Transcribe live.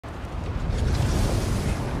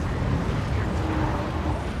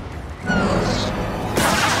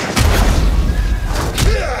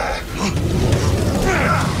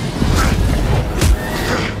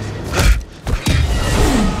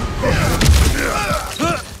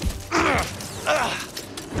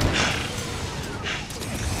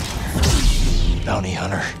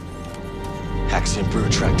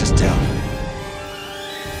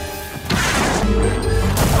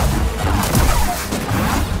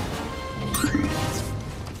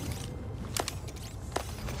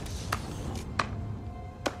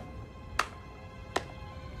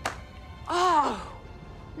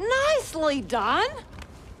finally done?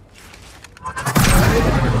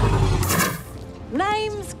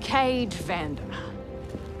 Name's Caij Vander.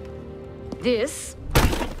 This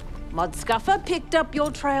mudscuffer picked up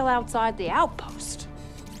your trail outside the outpost.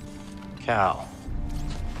 Cal.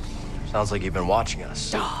 Sounds like you've been watching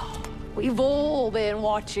us. We've all been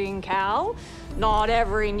watching, Cal. Not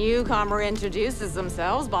every newcomer introduces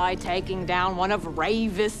themselves by taking down one of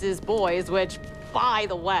Ravis's boys, which, by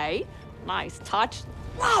the way, nice touch.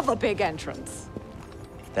 Love a big entrance.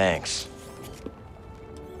 Thanks.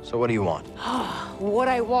 So what do you want? What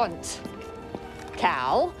I want,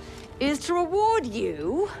 Cal, is to reward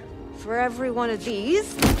you for every one of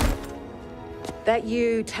these that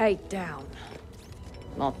you take down.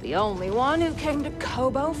 Not the only one who came to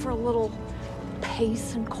Kobo for a little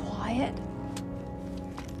peace and quiet.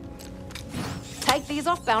 Take these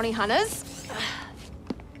off, bounty hunters,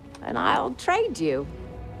 and I'll trade you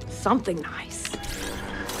something nice.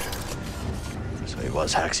 So he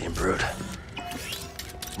was Haxian Brood.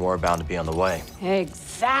 More bound to be on the way.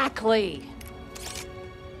 Exactly.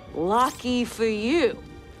 Lucky for you.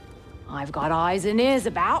 I've got eyes and ears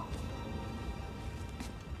about.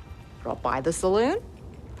 Drop by the saloon,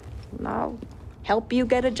 and I'll help you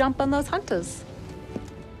get a jump on those hunters.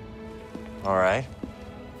 All right.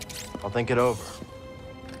 I'll think it over.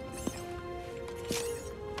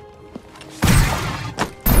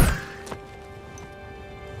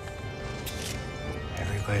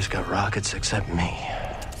 Everybody's got rockets except me.